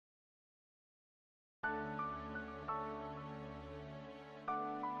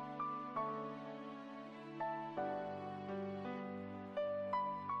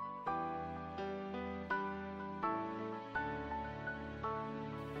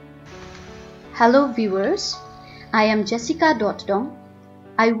Hello viewers, I am Jessica Dotdong.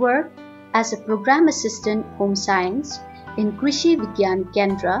 I work as a program assistant home science in Krishi Vigyan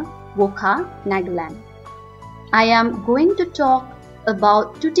Kendra, Wokha, Nagaland. I am going to talk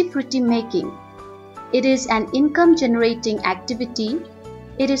about tutti frutti making. It is an income generating activity.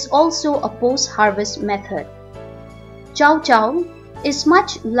 It is also a post-harvest method. Chow chow is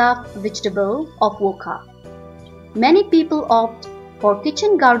much loved vegetable of Wokha. Many people opt for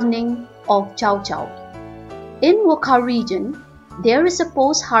kitchen gardening of chow chow. In Wokha region, there is a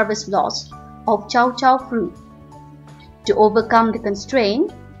post-harvest loss of chow chow fruit. To overcome the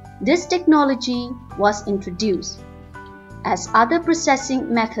constraint, this technology was introduced. As other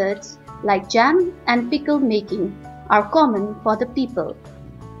processing methods like jam and pickle making are common for the people.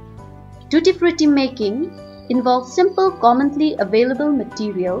 Tutti frutti making involves simple commonly available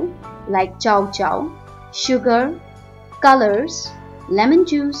material like chow chow, sugar, colors, lemon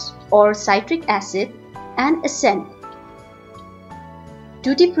juice or citric acid, and scent.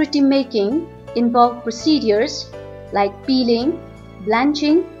 Tutti frutti making involves procedures like peeling,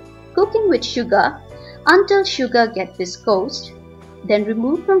 blanching, cooking with sugar until sugar gets viscose, then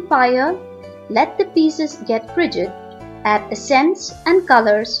remove from fire, let the pieces get frigid, add essence and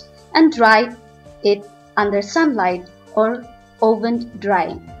colors, and dry it under sunlight or oven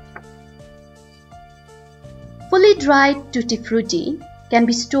drying. Fully dried tutti frutti can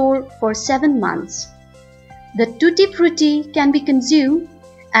be stored for 7 months. The tutti frutti can be consumed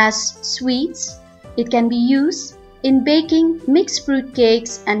as sweets. It can be used in baking mixed fruit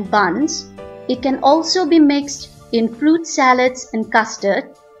cakes and buns. It can also be mixed in fruit salads and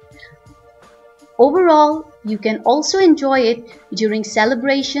custard. Overall, you can also enjoy it during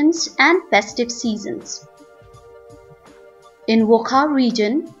celebrations and festive seasons. In Wokha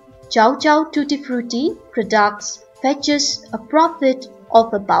region, chow chow tutti frutti products fetches a profit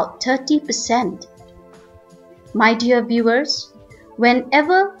of about 30%. My dear viewers,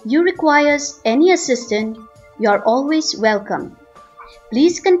 whenever you require any assistance, you are always welcome.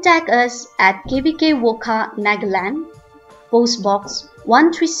 Please contact us at KVK Wokha, Nagaland, Post Box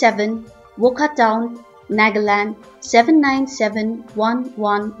 137, Wokha Town, Nagaland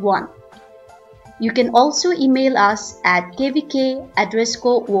 797111. You can also email us at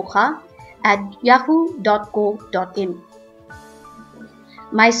kvk_wokha@yahoo.co.in.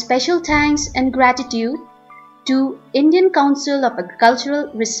 My special thanks and gratitude to Indian Council of Agricultural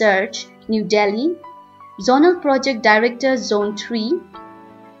Research, New Delhi, Zonal Project Director Zone 3,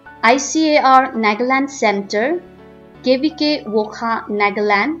 ICAR Nagaland Center, KVK Wokha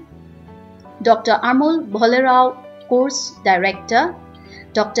Nagaland, Dr. Amol Bholerao, Course Director,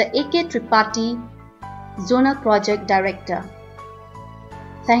 Dr. A.K. Tripathi, Zonal Project Director.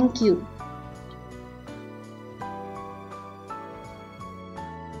 Thank you.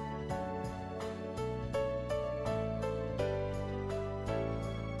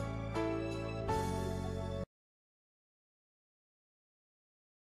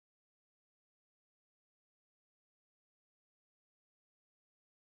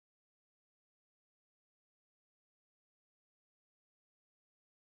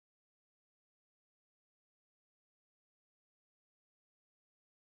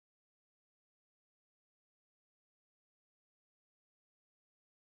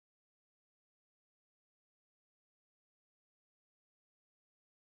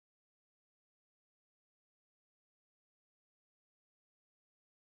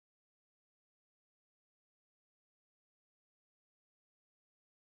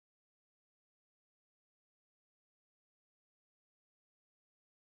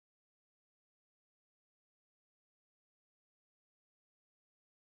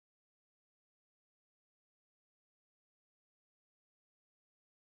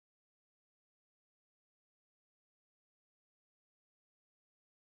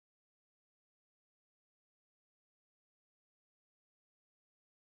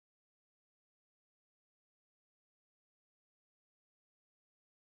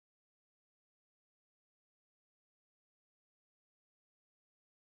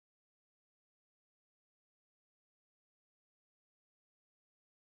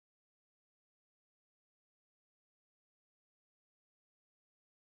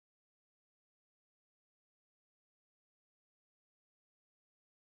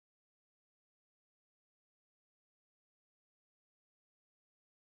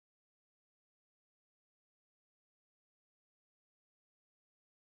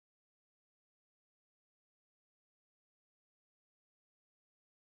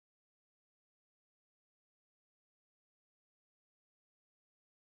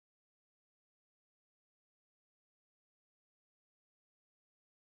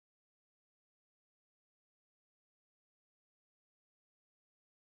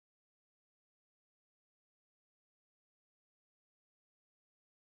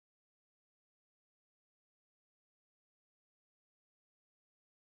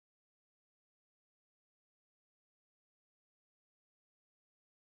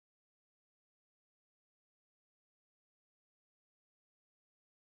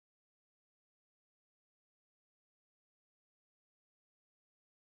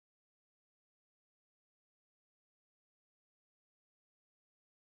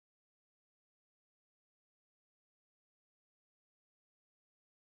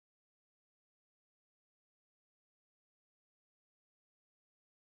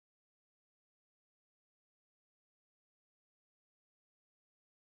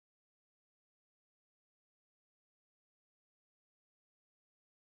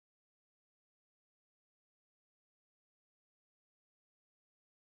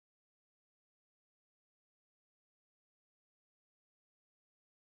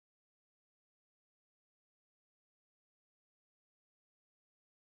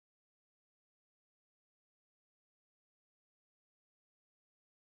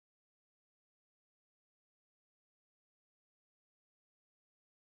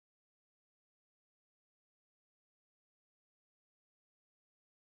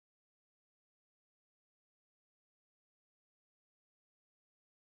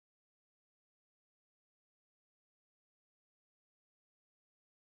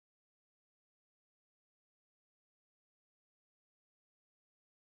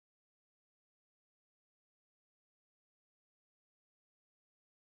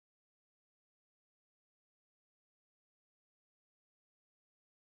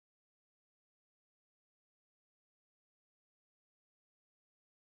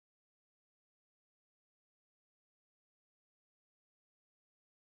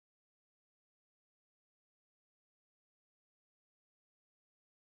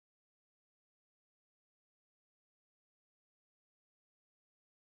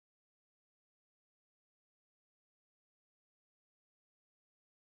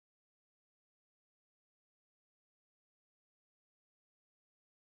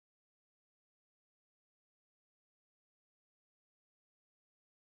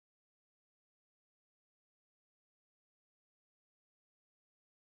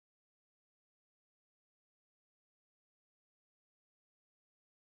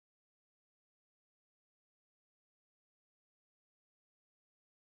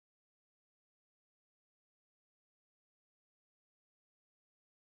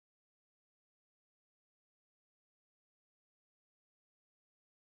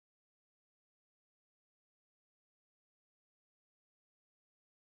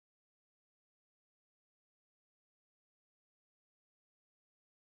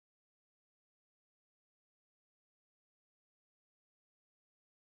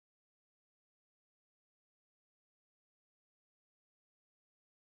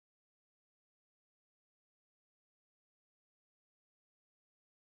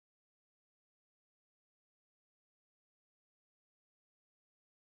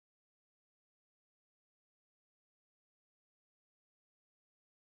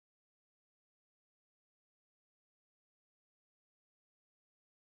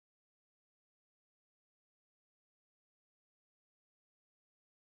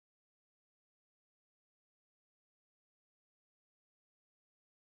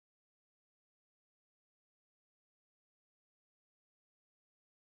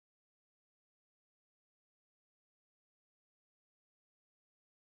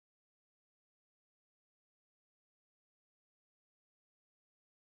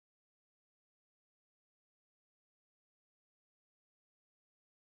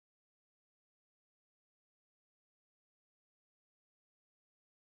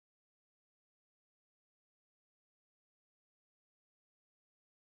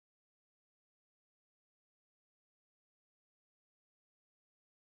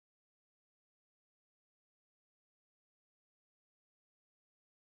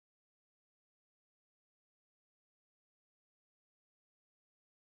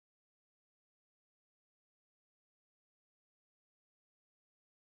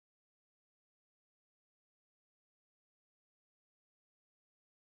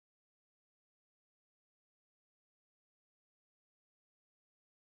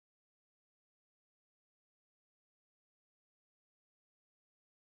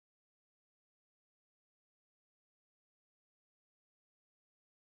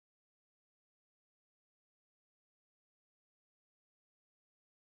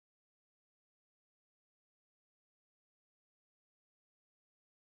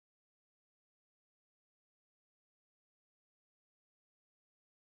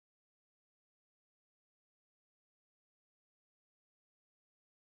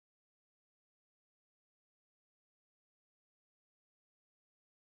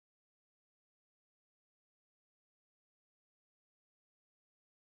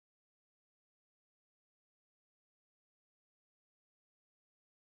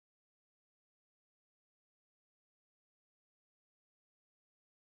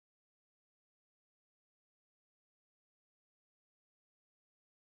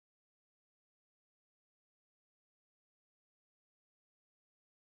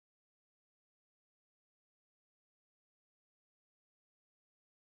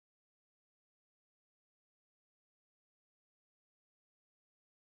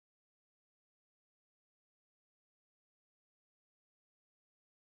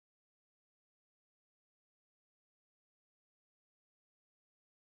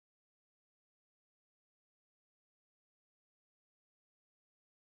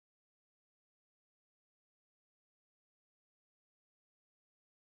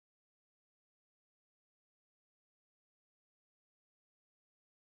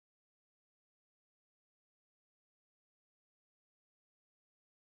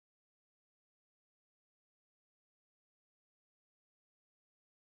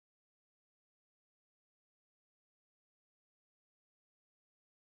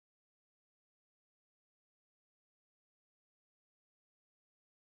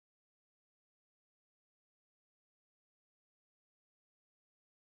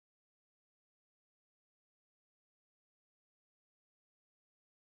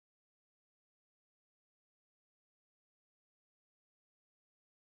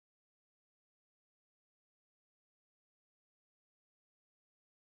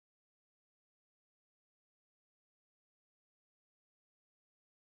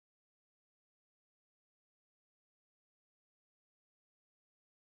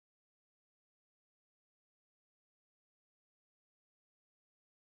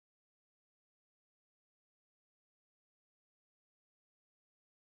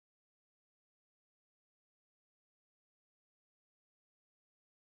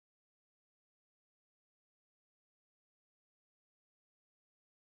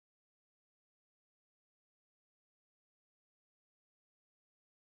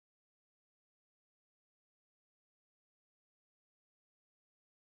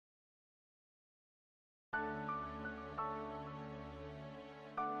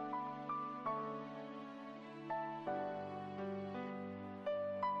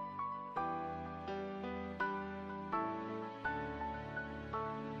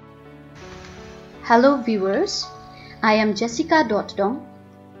 Hello viewers, I am Jessica Dong.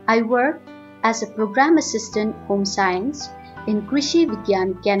 I work as a program assistant home science in Krishi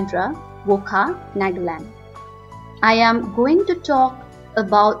Vigyan Kendra, Wokha, Nagaland. I am going to talk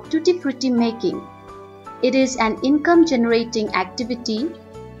about tutti frutti making. It is an income generating activity.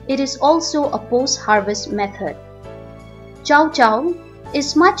 It is also a post-harvest method. Chow chow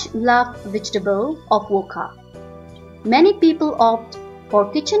is much loved vegetable of Wokha. Many people opt for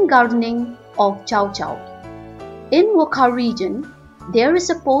kitchen gardening of chow chow. In Wokha region, there is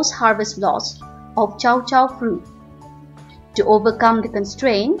a post-harvest loss of chow chow fruit. To overcome the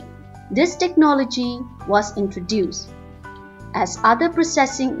constraint, this technology was introduced. As other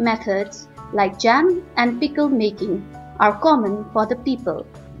processing methods like jam and pickle making are common for the people.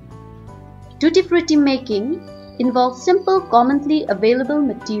 Tutti frutti making involves simple commonly available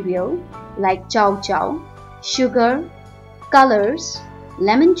material like chow chow, sugar, colors,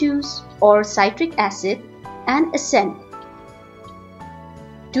 lemon juice or citric acid, and scent.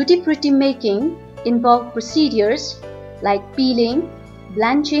 Tutti frutti making involves procedures like peeling,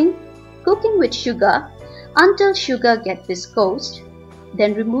 blanching, cooking with sugar until sugar gets viscosed,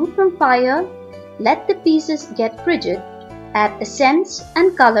 then remove from fire, let the pieces get frigid, add essence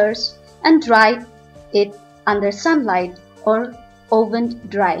and colors, and dry it under sunlight or oven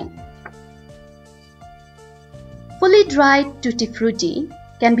drying. Fully dried tutti frutti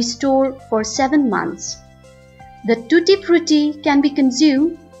can be stored for 7 months. The tutti frutti can be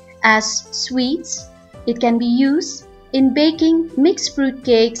consumed as sweets. It can be used in baking mixed fruit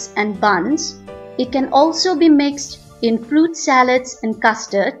cakes and buns. It can also be mixed in fruit salads and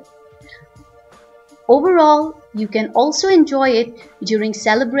custard. Overall, you can also enjoy it during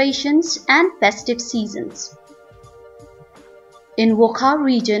celebrations and festive seasons. In Wokha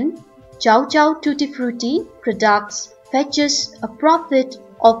region, chow chow tutti frutti products fetches a profit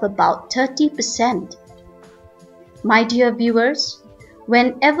of about 30%. My dear viewers,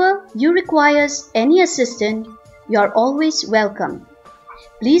 whenever you require any assistance, you are always welcome.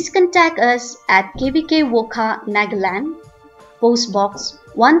 Please contact us at KVK Wokha, Nagaland, Post Box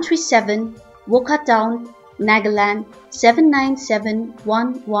 137, Wokha Town, Nagaland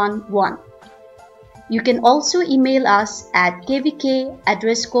 797111. You can also email us at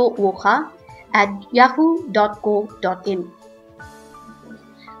kvk_wokha@yahoo.co.in.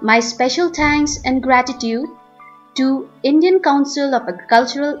 My special thanks and gratitude to Indian Council of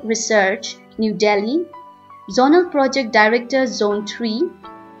Agricultural Research, New Delhi, Zonal Project Director Zone 3,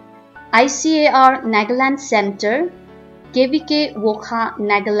 ICAR Nagaland Center, KVK Wokha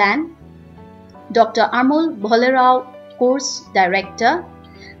Nagaland, Dr. Amol Bholerao, Course Director,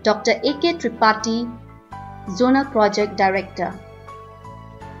 Dr. A.K. Tripathi, Zonal Project Director.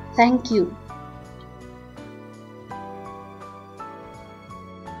 Thank you.